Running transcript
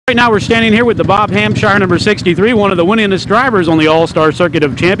Right now we're standing here with the Bob Hampshire number 63, one of the winningest drivers on the All-Star Circuit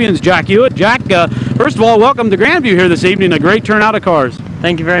of Champions, Jack Hewitt. Jack, first of all, welcome to Grandview here this evening. A great turnout of cars.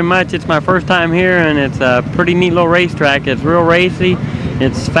 Thank you very much. It's my first time here, and it's a pretty neat little racetrack. It's real racy,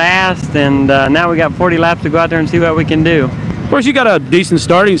 it's fast, and now we got 40 laps to go out there and see what we can do. Of course, you got a decent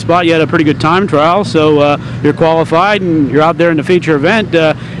starting spot. You had a pretty good time trial, so you're qualified and you're out there in the feature event.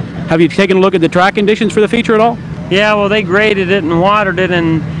 Have you taken a look at the track conditions for the feature at all? Yeah, well, they graded it and watered it,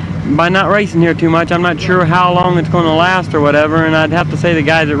 and by not racing here too much, I'm not sure how long it's going to last or whatever, and I'd have to say the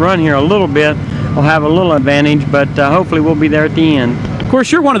guys that run here a little bit will have a little advantage, but hopefully we'll be there at the end. Of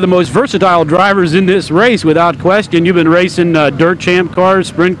course, you're one of the most versatile drivers in this race, without question. You've been racing dirt champ cars,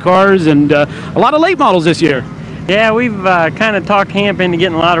 sprint cars, and a lot of late models this year. Yeah, we've kind of talked Hamp into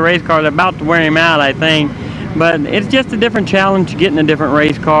getting a lot of race cars. About to wear him out, I think. But it's just a different challenge getting the different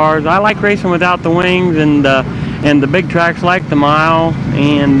race cars. I like racing without the wings and the big tracks like the mile.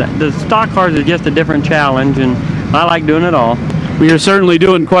 And the stock cars is just a different challenge, and I like doing it all. Well, you're certainly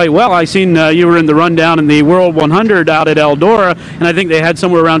doing quite well. I seen you were in the rundown in the World 100 out at Eldora, and I think they had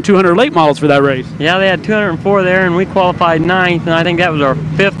somewhere around 200 late models for that race. Yeah, they had 204 there, and we qualified 9th, and I think that was our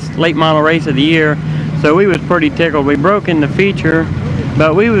 5th late model race of the year. So we was pretty tickled. We broke in the feature,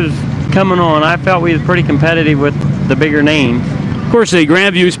 but we was coming on. I felt we was pretty competitive with the bigger names. Of course, the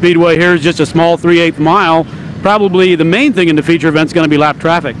Grandview Speedway here is just a small 3/8 mile. Probably the main thing in the feature event is going to be lap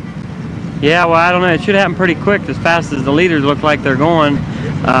traffic. Yeah, well, I don't know. It should happen pretty quick, as fast as the leaders look like they're going.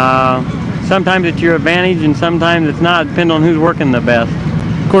 Sometimes it's your advantage, and sometimes it's not, depending on who's working the best.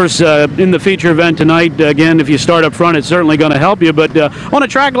 Of course, in the feature event tonight, again, if you start up front, it's certainly going to help you. But on a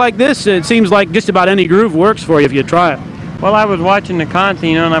track like this, it seems like just about any groove works for you if you try it. Well, I was watching the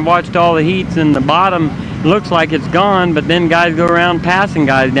constant, and I've watched all the heats, and the bottom looks like it's gone, but then guys go around passing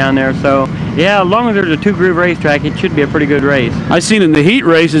guys down there. So, yeah, as long as there's a two-groove racetrack, it should be a pretty good race. I seen in the heat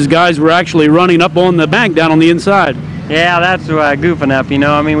races, guys were actually running up on the bank down on the inside. Yeah, that's goofing up, you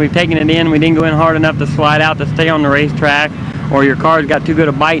know. I mean, we've taken it in. We didn't go in hard enough to slide out to stay on the racetrack, or your car's got too good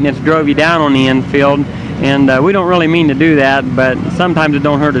a bite and it's drove you down on the infield. And we don't really mean to do that, but sometimes it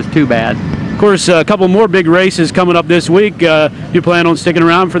don't hurt us too bad. Of course, a couple more big races coming up this week. You plan on sticking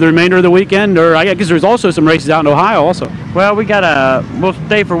around for the remainder of the weekend, or I guess there's also some races out in Ohio also. Well, we'll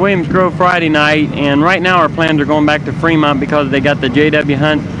stay for Williams Grove Friday night, and right now our plans are going back to Fremont because they got the J.W.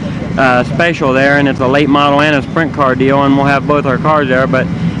 Hunt special there, and it's a late model and a sprint car deal, and we'll have both our cars there. But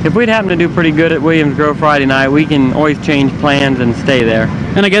if we'd happen to do pretty good at Williams Grove Friday night, we can always change plans and stay there.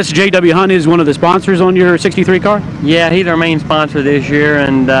 And I guess J.W. Hunt is one of the sponsors on your 63 car? Yeah, he's our main sponsor this year,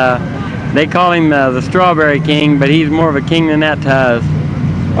 and they call him the Strawberry King, but he's more of a king than that to us.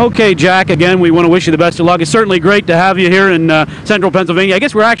 Okay, Jack, again, we want to wish you the best of luck. It's certainly great to have you here in central Pennsylvania. I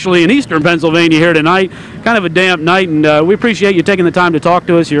guess we're actually in eastern Pennsylvania here tonight. Kind of a damp night, and we appreciate you taking the time to talk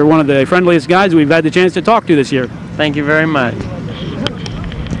to us. You're one of the friendliest guys we've had the chance to talk to this year. Thank you very much.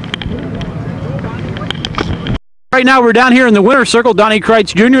 Right now we're down here in the winner's circle. Donnie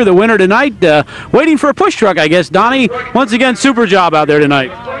Krietz Jr., the winner tonight, waiting for a push truck, I guess. Donnie, once again, super job out there tonight.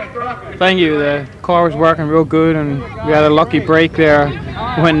 Thank you. The car was working real good, and we had a lucky break there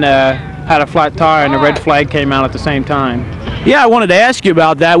when had a flat tire and the red flag came out at the same time. Yeah, I wanted to ask you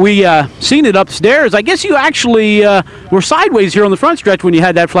about that. We seen it upstairs. I guess you actually were sideways here on the front stretch when you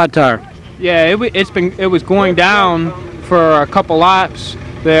had that flat tire. Yeah, it was going down for a couple laps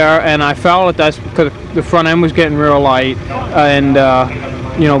there, and I fell at that because the front end was getting real light, and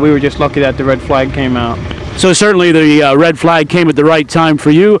you know, we were just lucky that the red flag came out. So certainly the red flag came at the right time for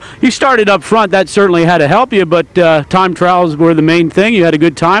you. You started up front. That certainly had to help you, but time trials were the main thing. You had a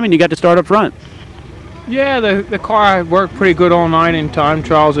good time, and you got to start up front. Yeah, the car worked pretty good all night in time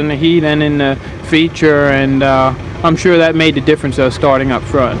trials, in the heat and in the feature, and I'm sure that made the difference of starting up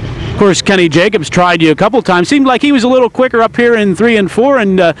front. Of course, Kenny Jacobs tried you a couple times. Seemed like he was a little quicker up here in 3 and 4,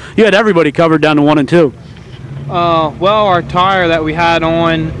 and you had everybody covered down to 1 and 2. Well, our tire that we had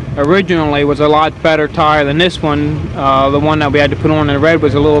on originally was a lot better tire than this one. The one that we had to put on in the red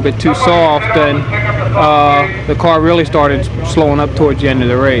was a little bit too soft, and the car really started slowing up towards the end of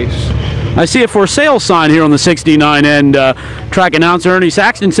the race. I see a for sale sign here on the 69 end. Track announcer Ernie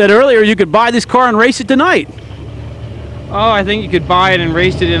Saxton said earlier you could buy this car and race it tonight. Oh, I think you could buy it and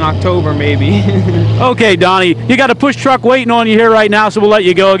race it in October, maybe. Okay, Donnie, you got a push truck waiting on you here right now, so we'll let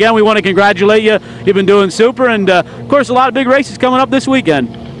you go. Again, we want to congratulate you. You've been doing super, and of course, a lot of big races coming up this weekend.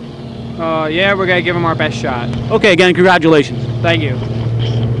 Yeah, we're going to give them our best shot. Okay, again, congratulations. Thank you.